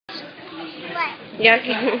Yeah.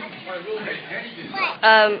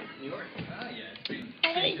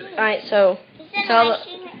 All right. So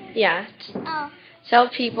tell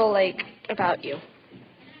people like about you.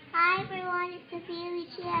 Hi everyone, it's Sophia,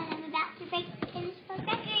 Lucia, and I'm about to break the Guinness World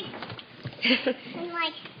Record in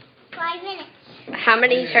like 5 minutes. How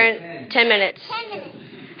many turns? 10 minutes. 10 minutes.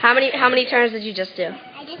 How many turns did you just do?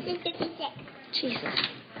 I just did 56. Jesus.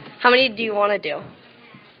 How many do you want to do?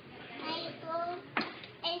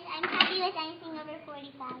 I'm happy with anything over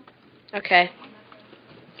 45. Okay.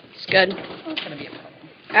 It's good. It's gonna be a problem.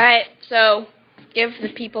 All right. So give the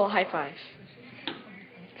people a high five.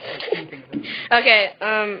 Okay.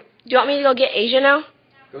 Do you want me to go get Asia now?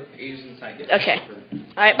 Go to Asia's side. Okay.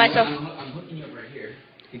 All right. Bye, Soph. I'm hooking you up right here.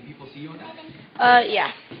 Can people see you on that?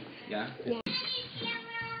 Yeah. Yeah?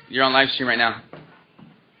 You're on live stream right now.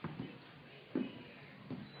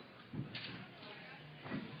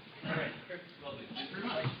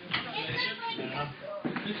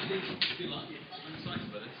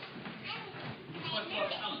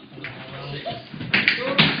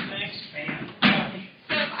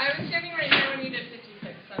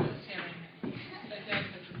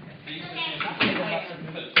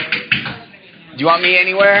 Do you want me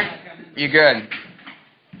anywhere? You good?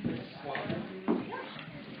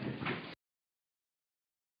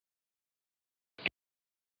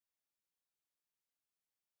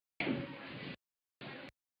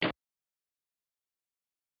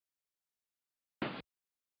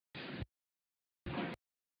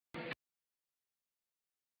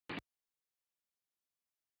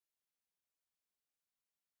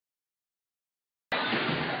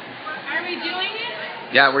 Are we doing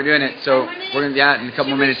it? Yeah, we're doing it. So we're gonna in a couple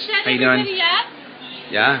more minutes. How you doing?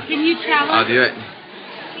 Yeah. Can you travel? I'll do it.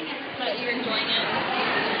 But you're enjoying it.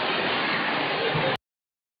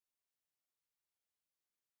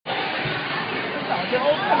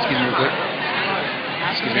 Excuse me real quick.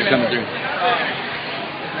 Excuse me, coming through.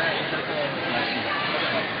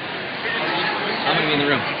 I'm gonna be in the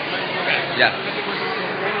room. Yeah.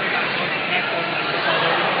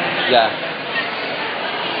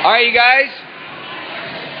 Yeah. All right, you guys.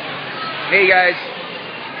 Hey, guys.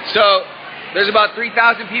 So there's about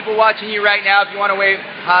 3,000 people watching you right now. If you want to wave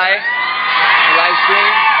hi, live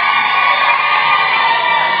stream.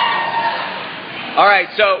 All right,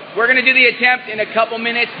 so we're going to do the attempt in a couple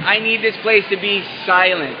minutes. I need this place to be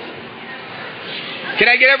silent. Can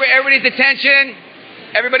I get everybody's attention?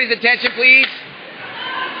 Everybody's attention, please.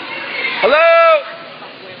 Hello?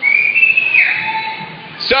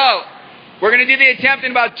 So, we're going to do the attempt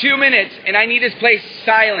in about 2 minutes, and I need this place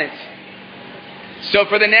silent. So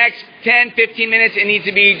for the next 10, 15 minutes, it needs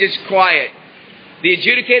to be just quiet. The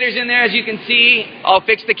adjudicator's in there, as you can see. I'll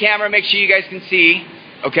fix the camera, make sure you guys can see.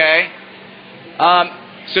 Okay?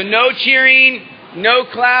 So no cheering, no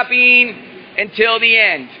clapping until the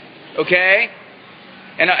end. Okay?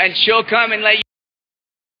 And she'll come and let you.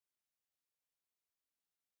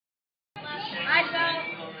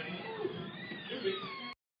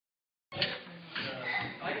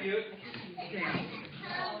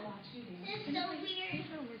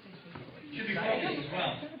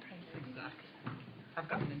 I've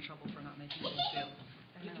gotten in trouble for not making a big deal.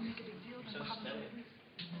 I know. Make a big deal about how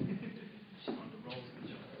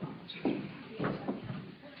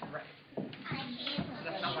right.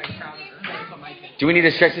 That's not why you're proud of her. That's what my kid. Do we need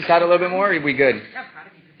to stretch this out a little bit more, or are we good? I'm proud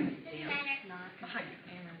of you. Behind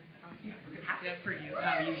you. Happy for you.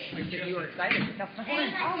 You were excited. That's not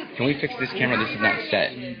what. Can we fix this camera? This is not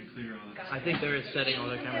set. I think they're setting all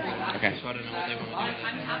their cameras. Okay. So I don't know what they want to do.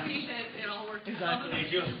 I'm happy that it all worked out. Hey,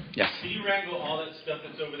 Joe. Yes. Can you wrangle all that stuff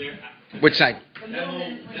that's over there? Which side? That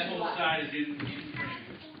whole side is in frame.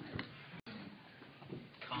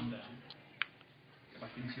 Calm down.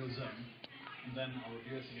 Back into your zone. And then I'll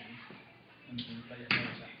review this again. And then play it another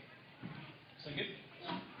time. So good?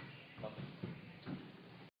 Lovely.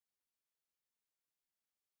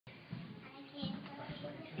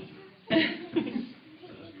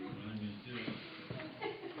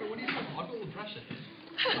 What do you have? I'll go with pressure.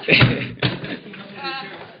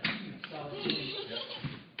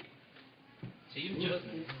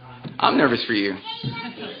 I'm nervous for you.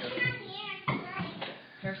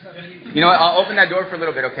 You know what? I'll open that door for a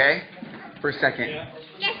little bit, okay? For a second.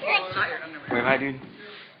 Wait, hi, dude.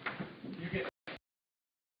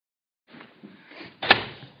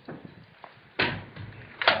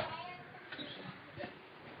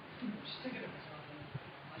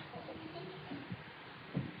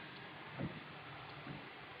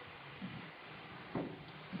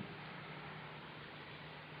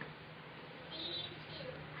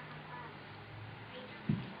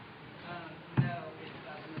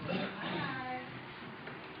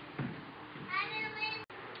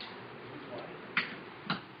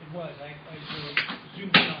 was. I sort of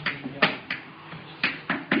zoomed in on the.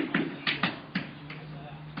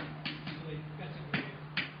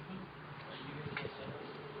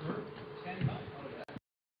 Standing by.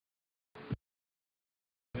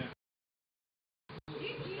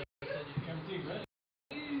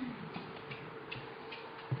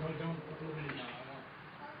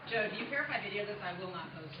 Joe, do you care if I video this? I will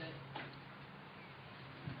not post it.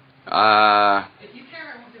 If you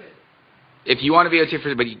care, I won't do it. If you want to videotape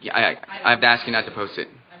for, but I have to ask you not to post it.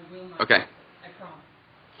 I will not. Okay. I promise.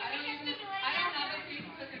 I don't have a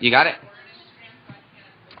Facebook. You got it?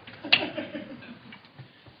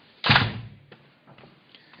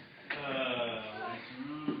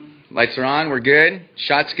 Lights are on. We're good.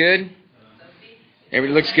 Shot's good.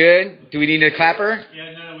 Everybody looks good. Do we need a clapper?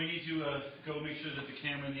 Yeah, no, we need to go make sure that the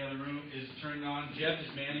camera in the other room is turned on. Jeff is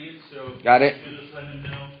manning it, so Got it. just let him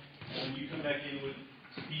know. When you come back in with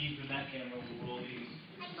Steve and that camera, we'll roll these.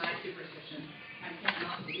 My superstition. I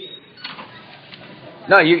cannot video.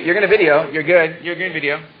 No, you're going to video. You're good. You're going to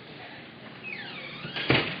video.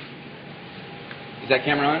 Is that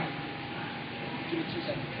camera on? Give me 2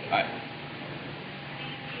 seconds. All right.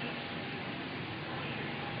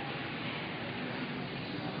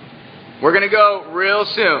 We're going to go real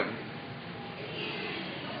soon.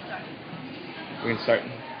 We can start.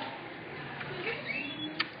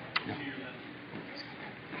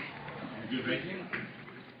 You good, right?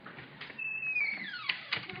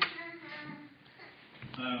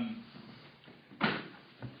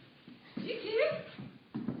 You cute?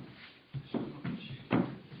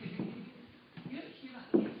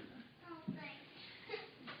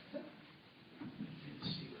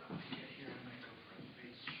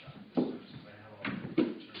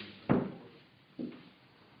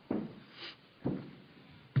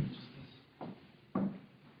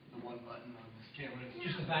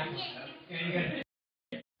 Just the back one. Yeah, you got it.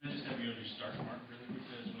 I just have you on your start mark really quick.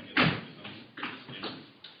 I just want to get this on.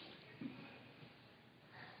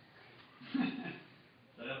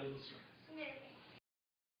 Let out a little stress.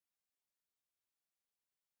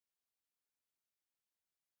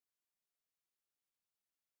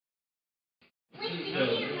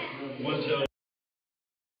 Once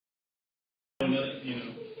another, you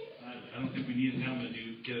know, I don't think we need it now. I'm going to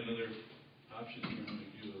get another option here. I'm going to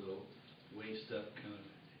do a little waist up kind of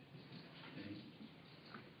thing.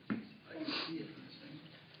 I can see it from this thing.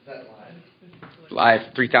 Is that live?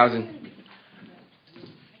 Live, 3,000.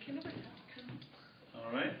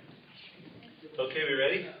 All right. Okay, we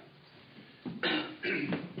ready?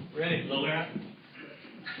 Ready. Lower.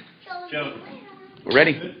 Joe. We're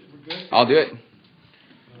ready. We're good. I'll do it.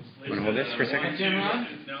 You want to hold this for a second? Camera on?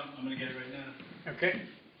 No, I'm going to get it right now. Okay.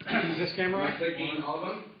 Is this camera on? Clicking all of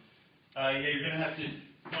them? Yeah, you're going to have to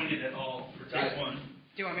point it at all for take one. Do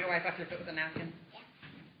you want me to wipe off your foot with a napkin?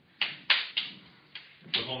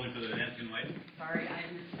 We're holding for the napkin wipe. Sorry, I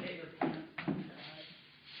missed your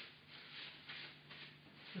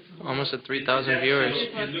Almost at 3,000 viewers.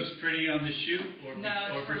 It looks pretty on the shoe or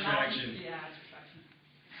for traction. Yeah, it's for traction.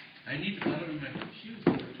 I need to put it in my shoes.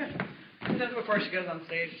 She does it before she goes on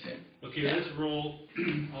stage. Okay, let's roll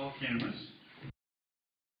all cameras.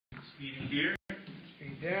 Speeding here.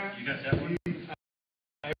 Speed there. You got that one?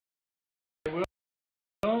 I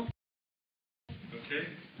will. Okay.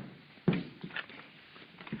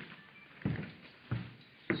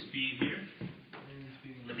 Speed here.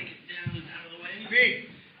 Letting it down and out of the way. Speed.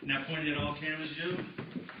 Now point it at all cameras, Joe.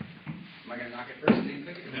 Am I going to knock it first? Then you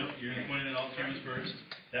click it? No, you're going to point it at all cameras first.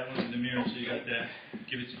 That one's in the mirror, so you got that.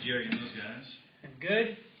 Give it to Jerry and those guys. I'm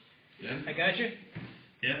good. Yeah. I got you.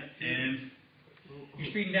 Yeah, and... You're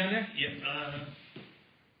speeding down there? Yep,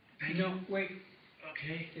 No, wait.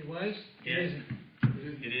 okay. It was? Yeah. It isn't.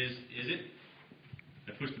 It is. Is it?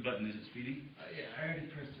 I pushed the button. Is it speeding? Yeah, I already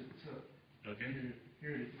pressed it. So Okay.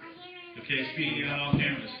 here it is. Okay, speeding on all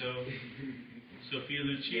cameras. So, Sophia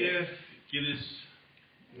Lucia, Guinness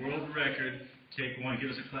World Record. Take one. Give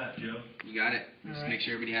us a clap, Joe. You got it. All Just right. make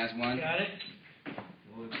sure everybody has one. Got it?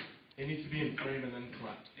 Well, it needs to be in frame and then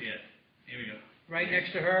clapped. Yeah. Here we go. Right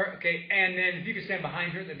next to her. Okay, and then if you could stand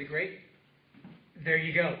behind her, that'd be great. There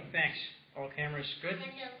you go. Thanks. All cameras good?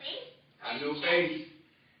 No face.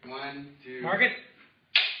 1, 2. Mark it.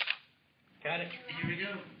 Got it. Here we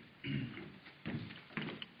go.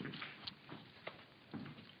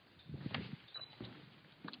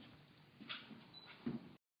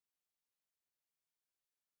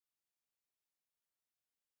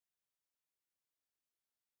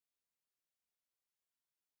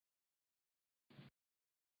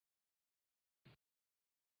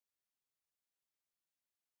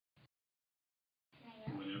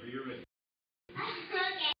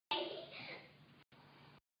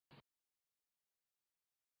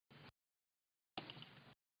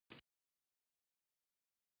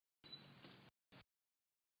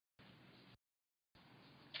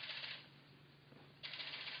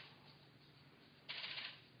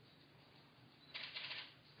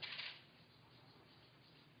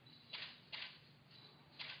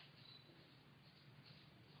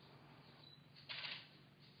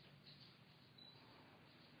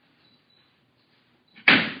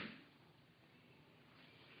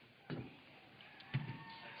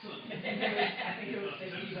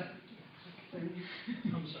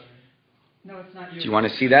 I'm sorry. No, it's not Do you. you want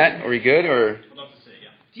to see that? Are we good? Or I'd love to say it, yeah.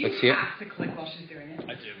 Do you let's see it. have to click while she's doing it?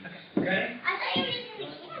 I do. Ready? I thought you were using the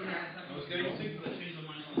camera. I was going to, but I changed my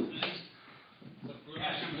mind on this. So we're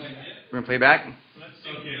actually going to We're gonna play back. Let's see.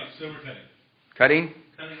 Okay, so we're cutting. Cutting.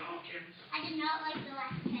 Cutting all cameras. I did not like the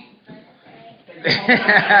last 10 photos, alright?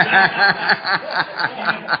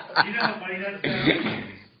 You know how funny that sounds?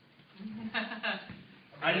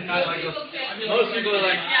 I did not like most people are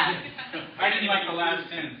like, I didn't like the last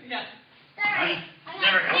 10. Yeah. Sorry. I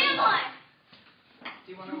never got got 2 one. more.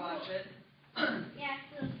 Do you want to watch it? Yeah,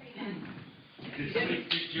 it was pretty good. Did somebody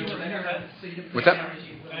did you ever that? What's up?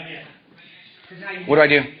 Because What do I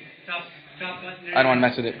do? Stop button there. I don't want to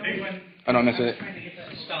mess with it. Big one. I don't mess with it. Trying to get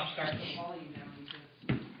the stop start.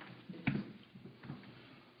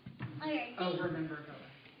 Okay. Oh, remember.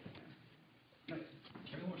 Can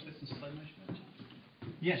we watch this in slow motion?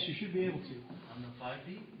 Yes, you should be able to. On the 5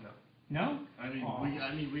 feet? No. No? I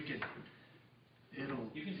mean, we could. It'll.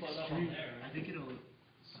 You can slow it up on there, I think it'll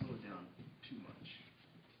slow it down too much.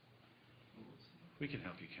 We can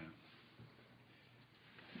help you, Ken.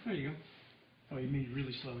 There you go. Oh, you mean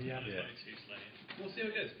really slow, yeah. Yeah. We'll see how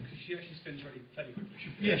it goes, because she actually spins pretty quickly.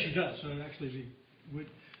 Yeah, she does, so it'd actually be, would,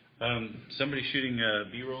 Somebody shooting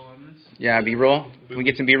B-roll on this? Yeah, B-roll. Can we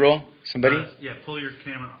get some B-roll? Somebody? Yeah, pull your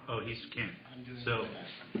camera. Oh, he can't. So,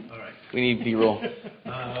 all right. We need B-roll.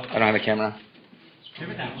 I don't have a camera.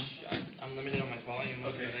 trim it down. I'm limited on my volume,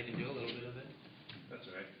 but I can do a little bit of it. That's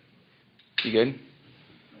all right. You good?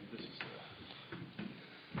 This is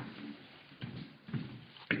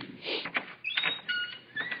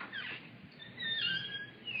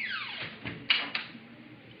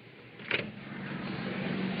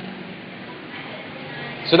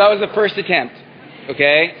So that was the first attempt.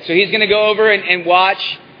 Okay? So he's going to go over and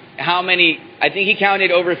watch how many. I think he counted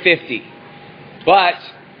over 50. But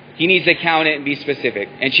he needs to count it and be specific.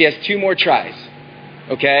 And she has 2 more tries.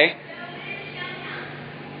 Okay?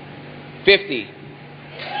 50.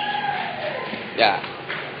 Yeah.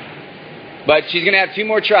 But she's going to have 2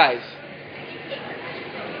 more tries.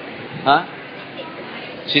 Huh?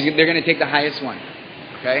 They're going to take the highest one.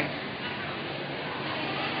 Okay?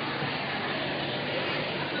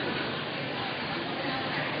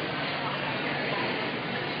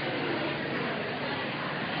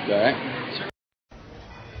 All right.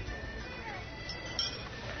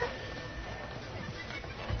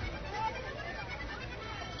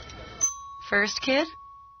 First kid?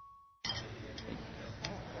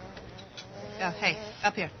 Oh, hey,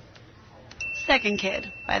 up here. Second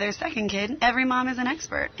kid. By their second kid, every mom is an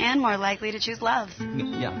expert and more likely to choose love.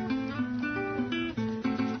 Yeah.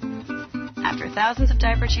 After thousands of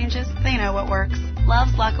diaper changes, they know what works.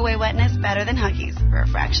 Love's lock away wetness better than Huggies for a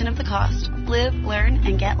fraction of the cost. Live, learn,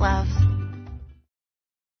 and get love.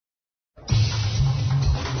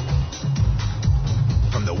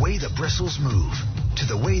 From the way the bristles move to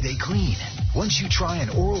the way they clean, once you try an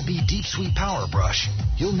Oral-B Deep Sweep Power Brush,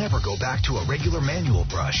 you'll never go back to a regular manual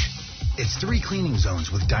brush. Its 3 cleaning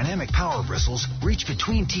zones with dynamic power bristles reach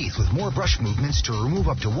between teeth with more brush movements to remove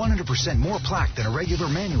up to 100% more plaque than a regular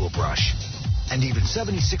manual brush. And even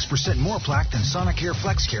 76% more plaque than Sonicare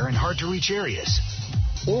FlexCare in hard-to-reach areas.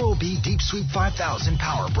 Oral-B Deep Sweep 5000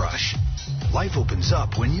 Power Brush. Life opens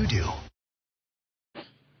up when you do.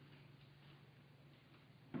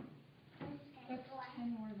 That's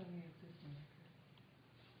 10 more than the existing.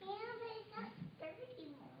 Yeah, but it's not 30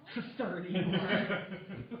 more. 30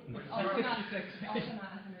 more. Also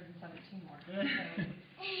not 117 more. So, do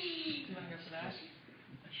you want to go for that?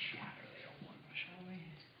 Shall we?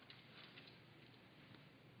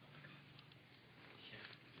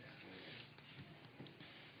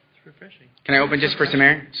 It's refreshing. Can I open just for some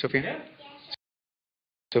air, Sophia? Yeah.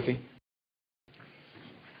 Sophie?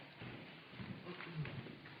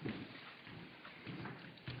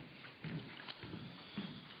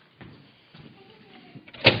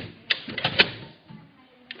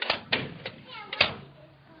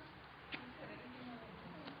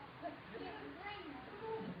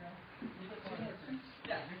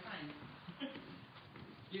 Yeah, you're fine.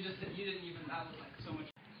 You didn't even, that was like so much.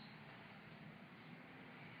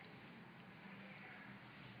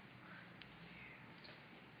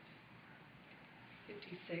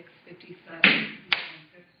 $56, $57.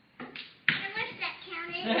 I wish that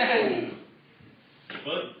counted.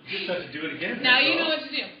 Well, you just have to do it again. Now that's you know all. what to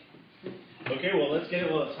do. Okay, well, let's get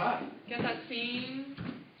it while it's hot. Get that seam.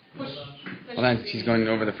 Push. Hold on, she's going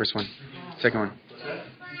over the first one. Second one.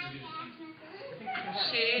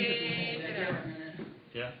 Shake it out.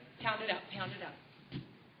 Yeah. Pound it out. Pound it out.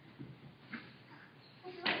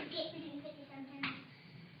 This is what you get for doing 50 sometimes.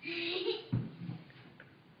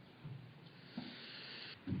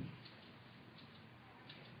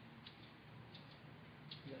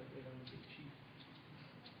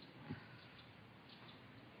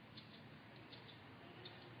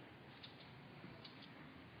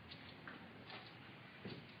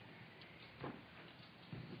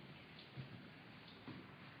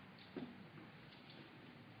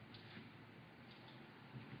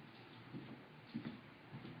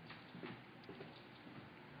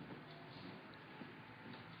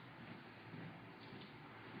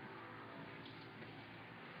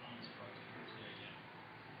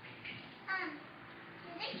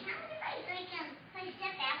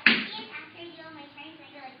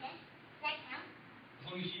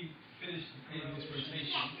 long as you finish this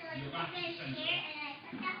rotation, you're back to the centre.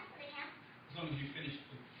 As long as you finish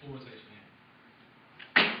the full rotation,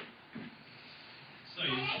 yeah. So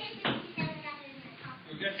you're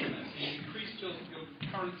getting there. So you increased your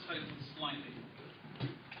current total slightly.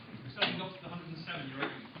 So you got to the 107 you're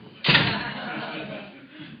aiming for there.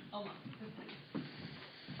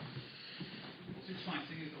 What's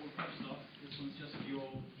exciting is that all the prep stuff, this one's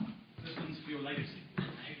for your legacy.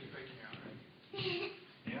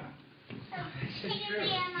 Yeah.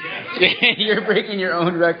 You're breaking your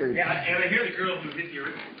own record. Yeah, and I hear the girl who hit the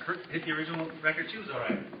original record, she was all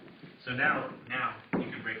right. So now you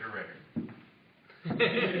can break her record. She was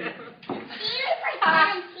like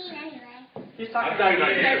 17 anyway. I'm talking about you.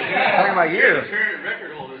 Talking about you. You're the current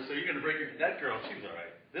record holder, so you're gonna break that girl. She's all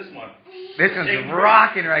right. This one. This one's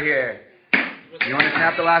rocking right here. You want to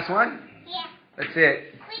snap the last one? Yeah. That's it. Wait, do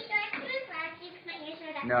I have to do it last week because my ears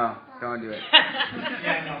are that No, don't do it.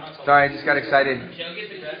 Yeah, no, that's all. Sorry, I just got excited.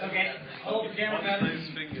 Okay. Hold the camera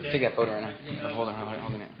better. Take that photo right now. I'm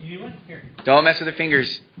holding it. You need one? Here. Don't mess with the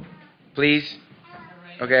fingers, please.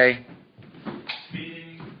 Okay.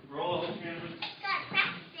 Speeding. Roll all the cameras.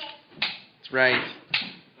 That's right.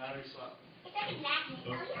 Battery swap.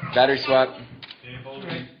 Battery swap. Okay, hold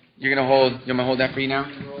it. You're gonna hold. You want me to hold that for you now?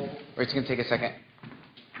 Or it's gonna take a second.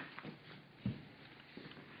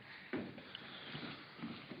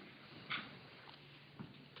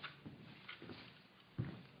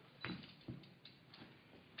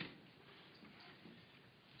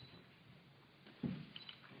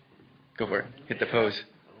 Go for it. Hit the pose.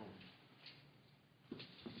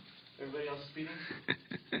 Everybody else speeding?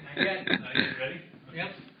 Not yet. Are you ready?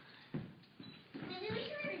 Yep. Maybe we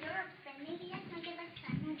should leave the door open. Maybe that's not good luck.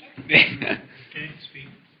 Okay, speed.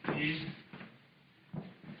 Speed.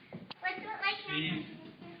 Let's do it like Speed.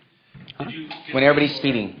 Did you When everybody's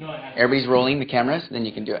speeding, everybody's rolling the cameras, then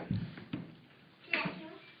you can do it.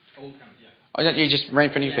 Old camera, yeah. Oh, no, you're just right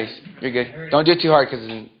in front of your face. You're good. Don't do it too hard because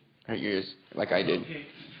it'll hurt your ears, like I did. Okay.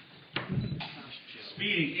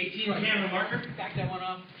 Speeding. 18 camera marker. Back that one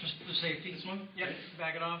off, just for safety. This one? Yep,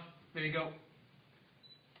 back it off. There you go.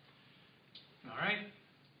 All right.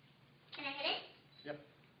 Can I hit it? Yep.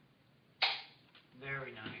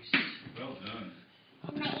 Very nice. Well done.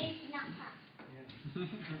 My ears did not pop.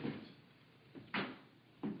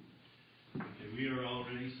 Okay, we are all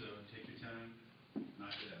ready, so take your time. Knock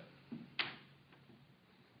it out.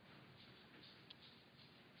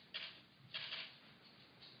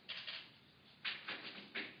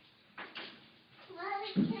 Well,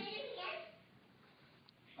 can I do it again?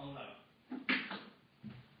 I'll allow it.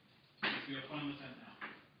 So your final attempt now.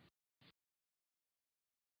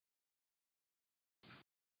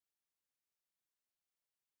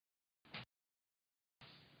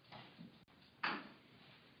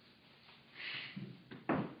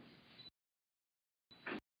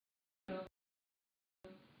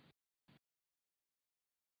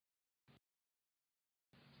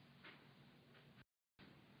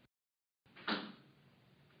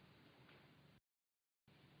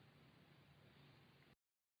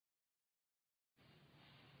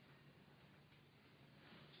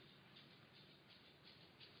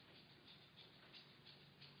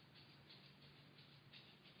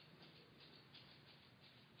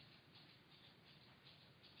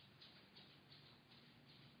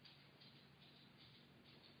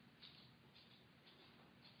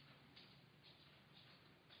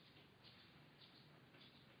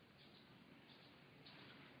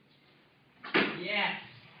 Yeah.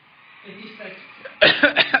 He's like,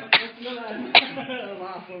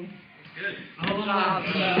 awesome. Good.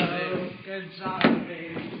 Awesome. Good job,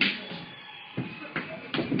 baby.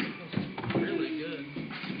 Really good.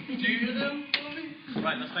 Do you hear them?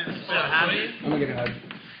 Right, let's play this. So happy? I'm gonna give you a hug.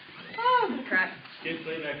 Oh, crap. Get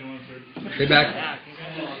playback on first. Stay back. Yeah,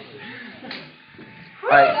 congratulations. All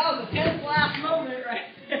right. That was a tense last moment right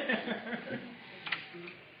there.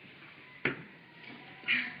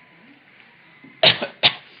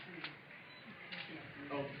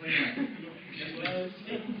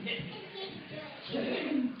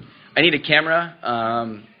 I need a camera.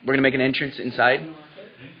 We're gonna make an entrance inside.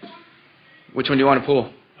 Which one do you want to pull?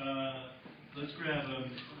 Let's grab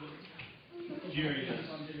Jerry.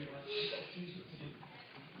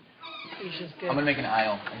 I'm gonna make an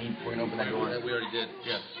aisle. We're gonna open that door. We already did,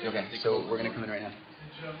 yeah. Okay, so we're gonna come in right now.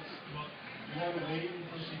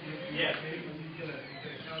 Yeah.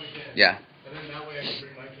 Yeah. And then that way I can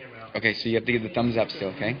bring my camera out. Okay, so you have to give the thumbs up still,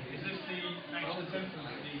 okay? Is this the actual attempt or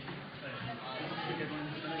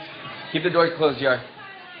Keep the doors closed, Jar.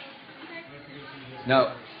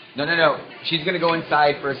 No. She's gonna go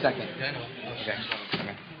inside for a second. Okay.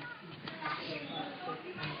 Okay.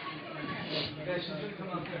 Guys, she's gonna come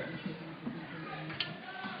out there.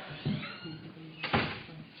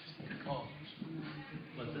 Oh.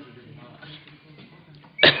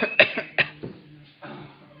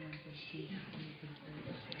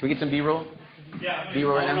 Can we get some B-roll? Yeah.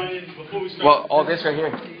 B-roll right now? Before we start. Well, all this right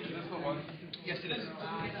here. Yes, it is.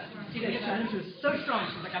 She was so strong.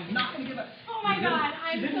 She's like, I'm not going to give up. Oh my God,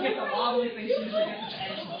 She I'm didn't so get the wobbly thing. She just got the edge.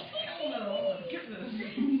 Get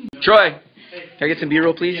this. Troy, can I get some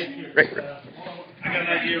B-roll, please? Right. I got an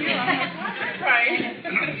idea.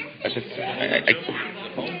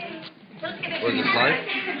 Was it slide?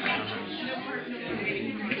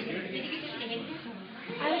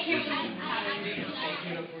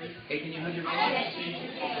 Hey, can you hug your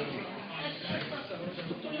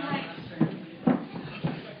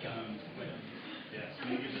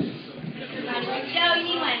Joe, you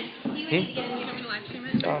need one. You need to get a new one.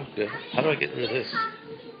 Oh, I'm good. How do I get into this?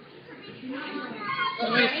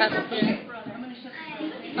 Oh,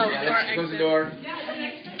 Yeah, let's close the door.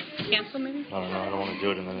 Cancel maybe? I don't know. I don't want to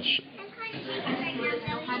do it and then it's.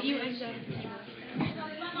 How do you exit?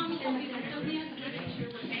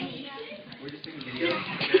 We're just taking video.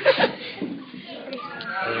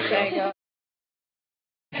 There you go.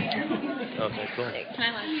 Okay, cool. Can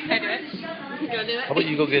I do it? You want to do it? How about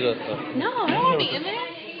you go get a No, I don't want to be in there.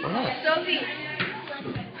 Why not? Sophie.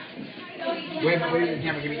 Wait for the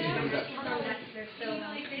camera. Give me 2 thumbs up.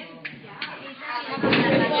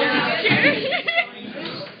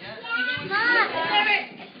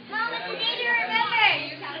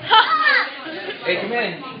 Hey, come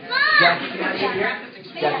in. Jackie, can I be here?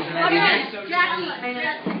 Jackie, can I be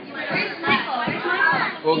here?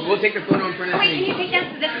 We'll take a photo in front of the Wait, can you screen. take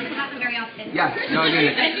that? This doesn't happen very often. Yeah, no, I'm doing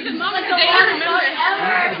it. Because Mama today I remember.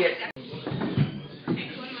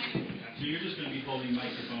 So you're just going to be holding the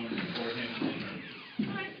microphone for him.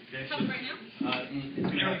 Okay, so, Right now?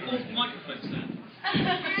 You're on full microphone stand.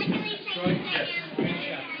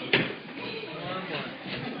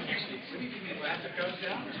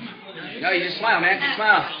 No, you just smile, man. Just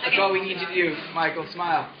smile. That's all we need you to do, Michael.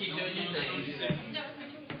 Smile. Don't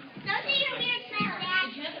say your weird smile, Dad.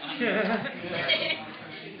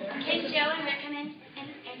 Can Joe and Rick come in?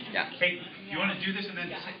 Yeah. Kate, you want to do this and then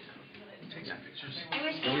take some pictures? I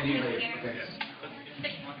wish What would you do? Okay.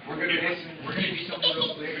 We're gonna do this. We're gonna do something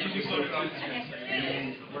real quick. You do photos on this.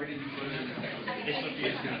 And we're gonna do photos in a second. Hey,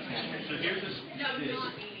 Sophia. So here's this,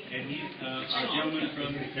 and he's our gentleman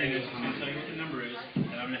from Vegas. He's going to tell you what the number is,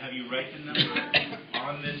 and I'm going to have you write the number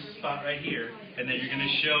on this spot right here, and then you're going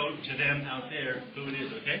to show to them out there who it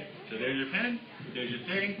is, okay? So there's your pen, there's your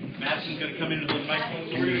thing. Madison's going to come in and hold the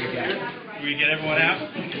microphone over here. We get everyone out.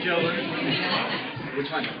 Joe,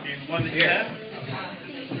 Which one? the one that you have.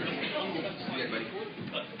 Yeah, buddy.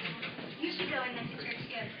 You should go in the picture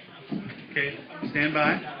too. Okay, stand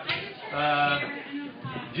by.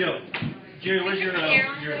 Jill. Jerry, where's your light?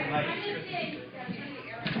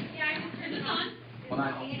 Hold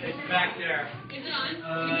on. It's back there. Is it on?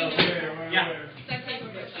 Yeah.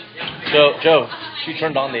 Joe, she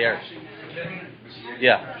turned on the air.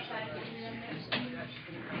 Yeah.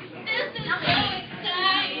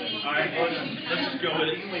 All right, let's just go with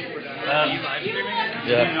it.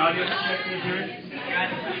 Yeah.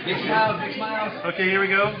 Big smiles, big smiles. Okay, here we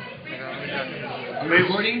go. Are we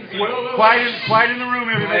recording? Quiet in the room,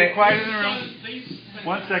 everybody. Quiet in the room.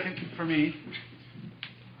 1 second for me.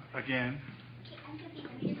 Again.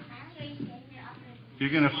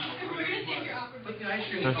 You're gonna.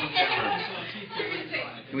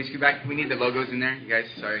 Can we scoot back? We need the logos in there, you guys.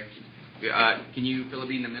 Sorry. Can you, Philip,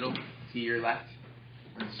 be in the middle? To your left.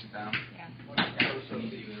 Or sit down. So you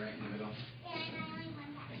see right in the middle.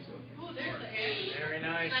 Very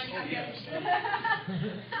nice.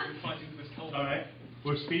 All right.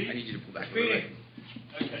 We're I speeding. need you to pull back a little bit.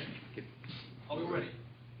 Okay. Are we ready?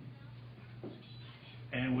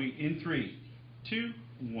 And we in 3, 2,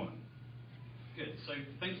 1. Good. So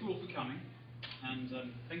thank you all for coming, and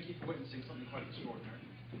thank you for witnessing something quite extraordinary.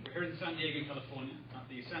 We're here in San Diego, California, at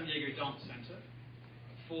the San Diego Dance Center,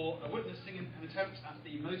 for witnessing an attempt at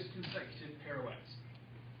the most consecutive pirouettes.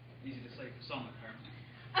 Easy to say for some, apparently.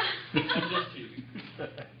 I'm just teasing.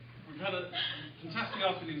 We've had a fantastic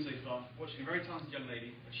afternoon so far, watching a very talented young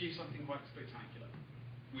lady achieve something quite spectacular.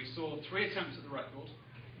 We saw 3 attempts at the record.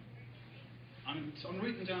 I'm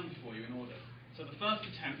reading them down for you in order. So the first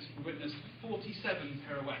attempt, we witnessed 47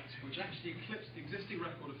 pirouettes, which actually eclipsed the existing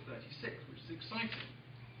record of 36, which is exciting.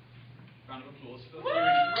 Round of applause for the record.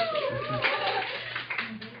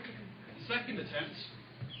 The second attempt,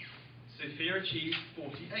 Sophia achieved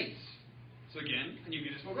 48. So again, a new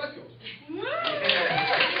Guinness World Record.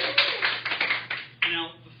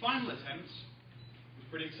 Now, the final attempt was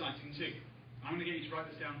pretty exciting too. I'm going to get you to write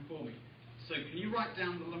this down for me. So can you write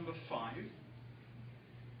down the number 5?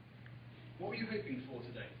 What were you hoping for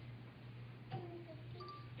today?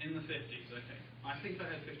 In the 50s, okay. I think I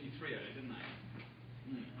had 53 earlier, didn't I?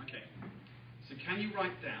 Okay. So can you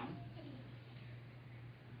write down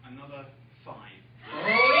another 5?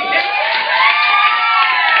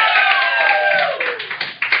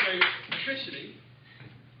 So officially,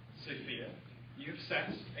 Sophia, you have set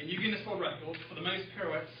a new Guinness World Record for the most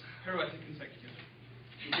pirouettes pirouetted consecutively.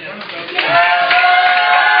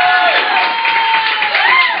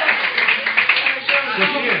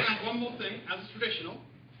 And one more thing, as is traditional,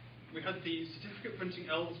 we had the certificate printing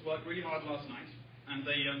elves work really hard last night, and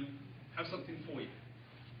they have something for you.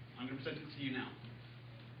 I'm going to present it to you now.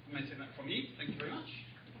 I'm going to take that from you. Thank you very much.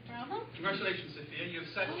 Congratulations, Sophia. You have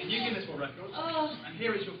set a new Guinness World Record, and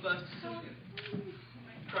here is your first certificate.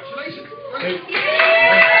 Congratulations.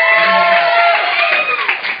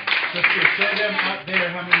 Sophia, say them up there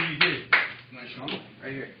how many you did. You want to show them?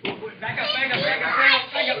 Right here. Back up.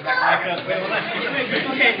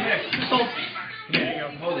 Okay, hold. There you go.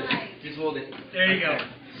 Hold it. Just hold it. There you go.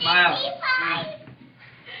 Smile.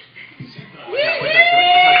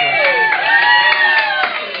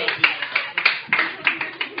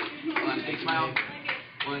 Hold on, big smile.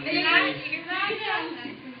 1, 2, 3.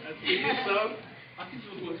 That's so.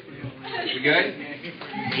 We good?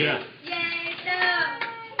 Yeah.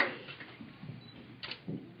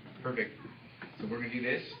 Perfect. So we're going to do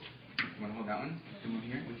this. You want to hold that one? Come over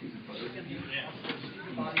here. We'll take some photos of you.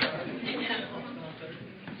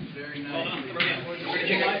 Very nice. We're going to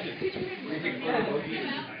take a photo of both of you.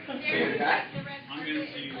 Favorite hat? I'm going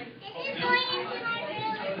to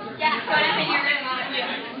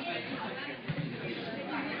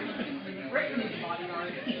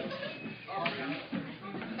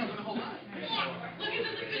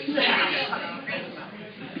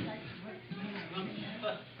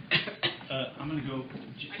I'm going to go,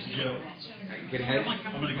 Joe. Get ahead.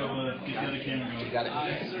 I'm going to go get the other camera going. You got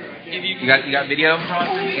it. You got video?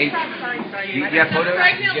 Hey, you got photos?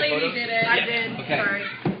 Pregnant Did you get lady photos? did it. I did. Okay. Sorry.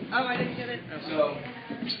 Oh, I didn't get it. So,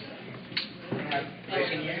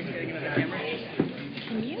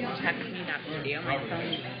 Can you text me that video? My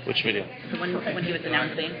phone. Which video? The one when he was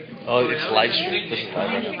announcing. Oh, it's live stream. This is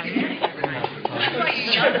live.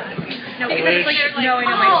 No, it's like no, I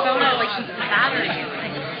know my phone is like keeps the battery.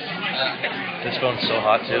 This phone's so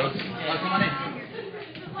hot too. come on in.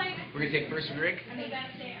 We're going to take first with Rick.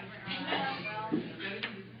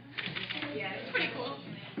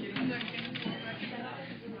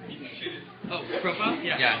 Oh, profile?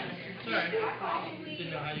 Yeah. Sorry.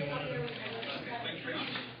 Didn't know how you wanted it.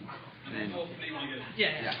 And then,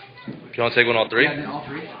 Yeah. Do you want to take one all three? Yeah, and then all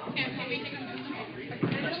 3.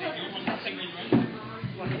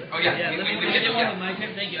 Oh, yeah. Yeah, let me get one with my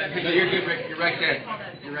camera. Thank you. I No, appreciate you're good, Rick. You're right there.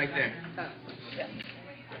 You're right there.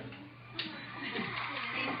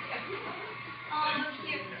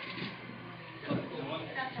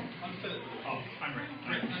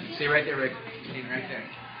 Stay right there, Rick. Stay right there.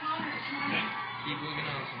 Keep looking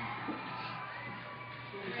awesome.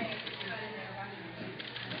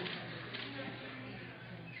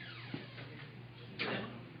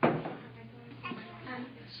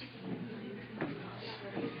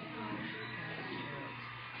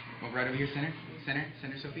 Well, right over here, center.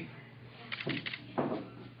 Center, Sophie.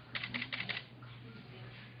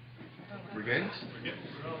 We're good?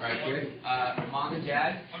 All right, good. Mom and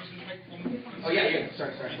Dad. Oh, yeah.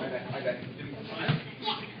 Sorry. My bad.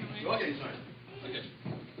 Okay, sorry. Okay.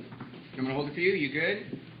 I'm going to hold it for you. You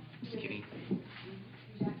good? Just kidding.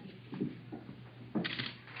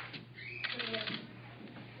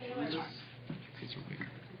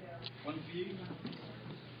 One for you.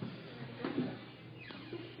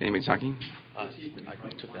 Anybody talking? I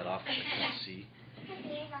took that off. I can't see.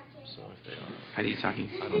 So if they are. Heidi's talking.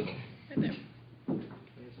 I don't know. Right there.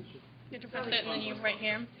 You have to press it and then you right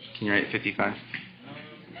here. Can you write 55?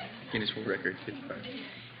 Guinness World Record, 55.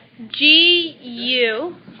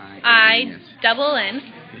 GUINN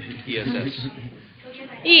ESS.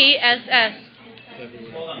 ESS.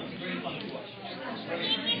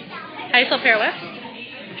 How do you spell pirouette?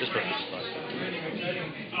 Just press this button.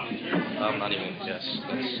 Not even. Yes,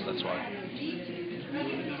 that's why.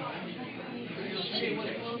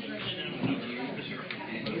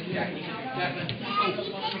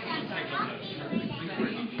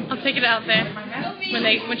 I'll take it out there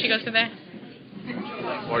when she goes to there.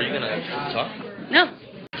 Or are you gonna talk? No.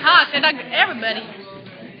 Talk. I talk to everybody.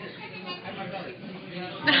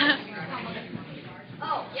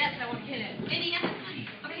 Oh, yes, I want to hit it. Mindy,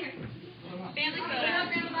 over here. Family photo.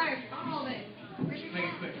 I'll hold it. Where's your phone?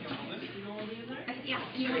 Yeah.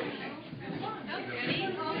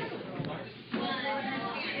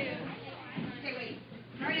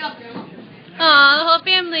 all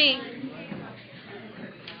family.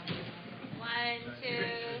 1, 2,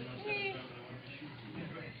 3.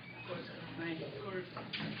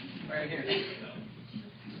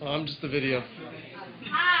 Oh, I'm just the video.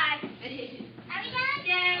 Hi. Are we done?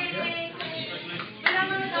 Yay. Get on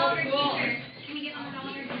the dollar teacher. Can we get on the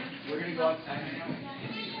dollar? We're going to go outside now.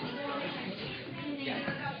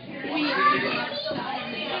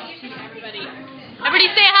 Everybody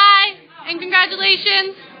say hi and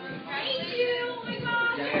congratulations. Thank you. Oh my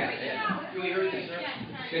God. We heard this, sir.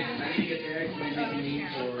 Good. I need to get there. So we make a need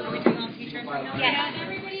for... Yeah.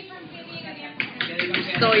 Everybody from San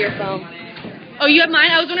Diego. Stole your phone. Oh, you have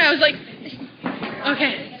mine? I was wondering. I was like,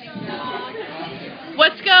 okay.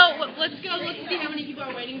 Let's go. Let's see how many people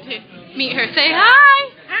are waiting to meet her. Say hi.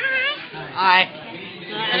 Hi.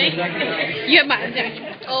 Ready? You have mine.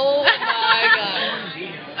 Oh my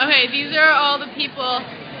God. Okay, these are all the people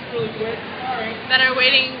that are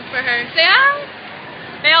waiting for her. Say hi.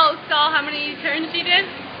 They all saw how many turns she did?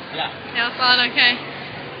 Yeah. They all saw it, okay.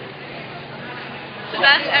 So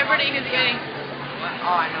that's everybody who's waiting.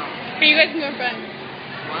 Oh, I know. Okay, you guys can go in front.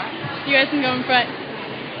 What? You guys can go in front.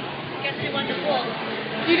 Guess who won the pool?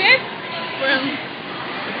 You did? Room.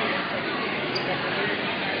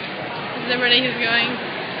 This is everybody who's going.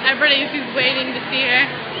 Everybody who's waiting to see her.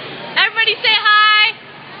 Everybody say hi.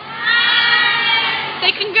 Hi.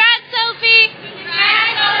 Say congrats, Sophie.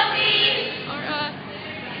 Congrats, Sophie. Or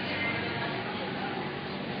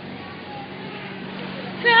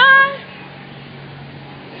say hi.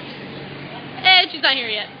 And she's not here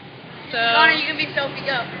yet. So. Connor, you can be Sophie.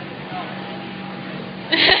 Go.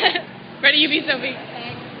 Ready, you be Sophie.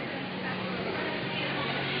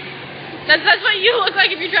 That's what you look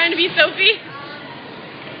like if you're trying to be Sophie.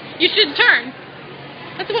 You should turn.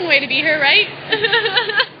 That's one way to be her, right?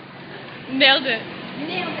 Nailed it.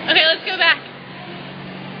 Okay, let's go back.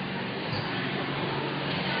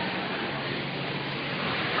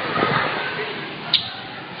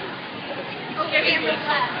 Your camera's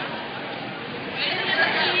left.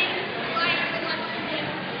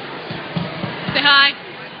 Say hi.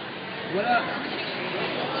 What up?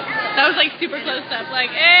 That was like super close up, like,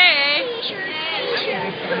 hey. T-shirt.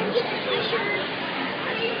 Come get the t-shirt.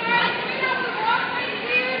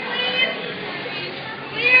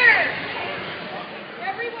 Clear.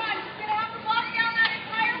 Everyone, just gonna have to walk down that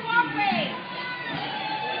entire walkway.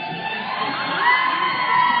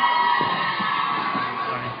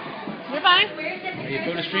 We're fine. Are you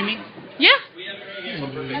photo streaming? Yeah.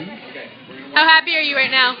 How happy are you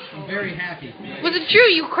right now? I'm very happy. Was it true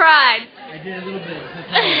you cried? I did a little bit.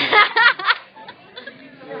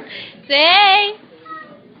 Say.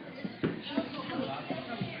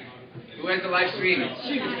 Who has the live stream?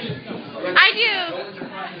 I do.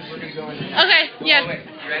 Okay, yeah.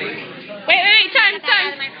 Ready? Wait, time.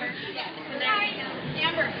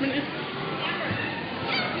 Amber.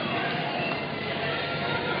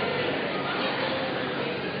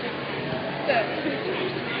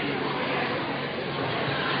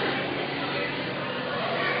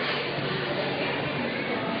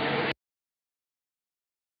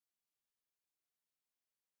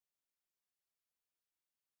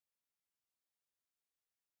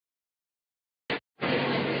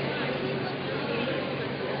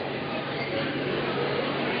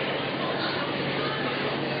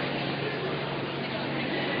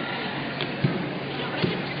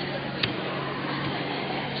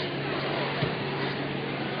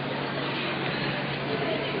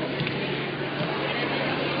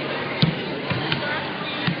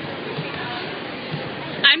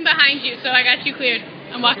 I'm behind you, so I got you cleared.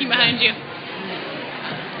 I'm walking behind you.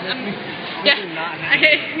 Yeah.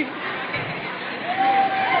 Okay.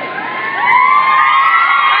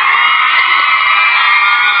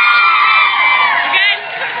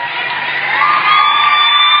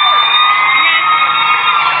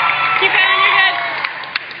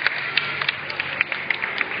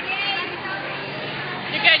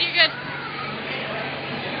 You're good.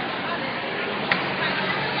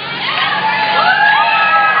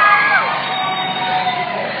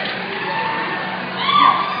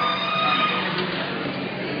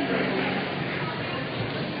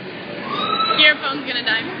 Your phone's gonna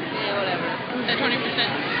die. Yeah, whatever. At 20%.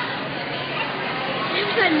 It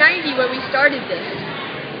was at 90 when we started this.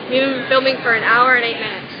 We've been filming for an hour and 8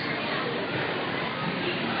 minutes.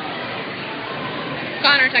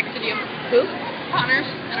 Connor texted you. Who? Connor.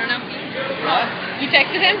 I don't know. What? You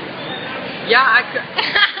texted him? Yeah, I could.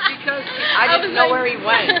 Because I didn't know where he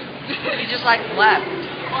went. He just like left.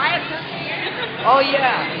 Oh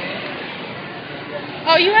yeah.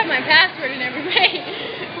 Oh, you have my password and everything.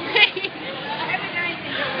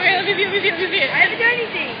 Wait, let me view it. I haven't done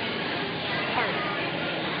anything.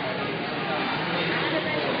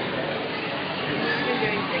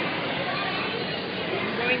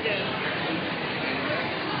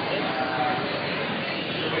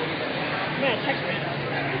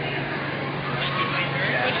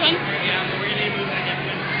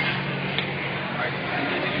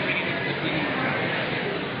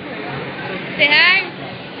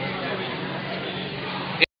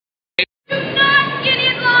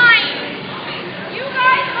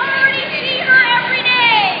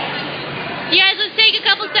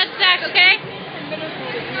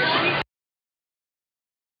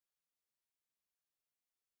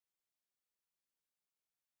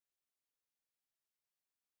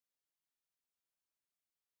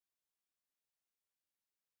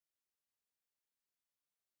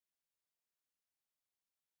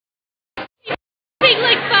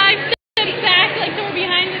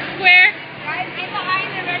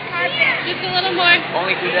 Just a little more.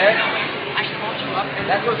 Only through there? I can hold you up.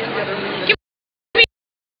 That goes through the other room. Can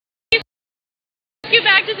we get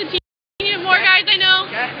back to the team? We need more guys, I know.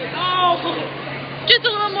 Oh. Just a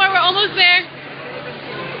little more. We're almost there.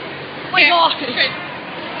 Oh my God. Great.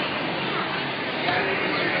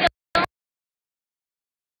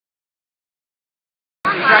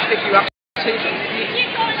 Try to pick you up. Keep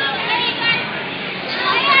going on. Hey, guys.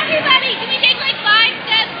 Hi, everybody. Can we take like 5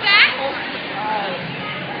 steps back?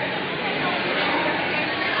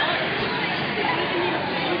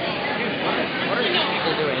 What are these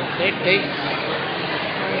people doing? They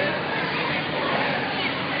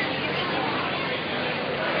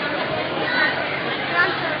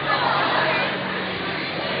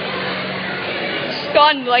It's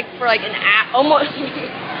gone like for like an hour, almost.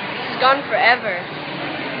 It's gone forever.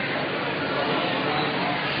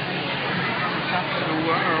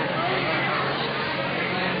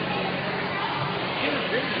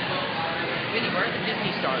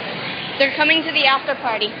 They're coming to the after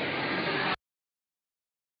party.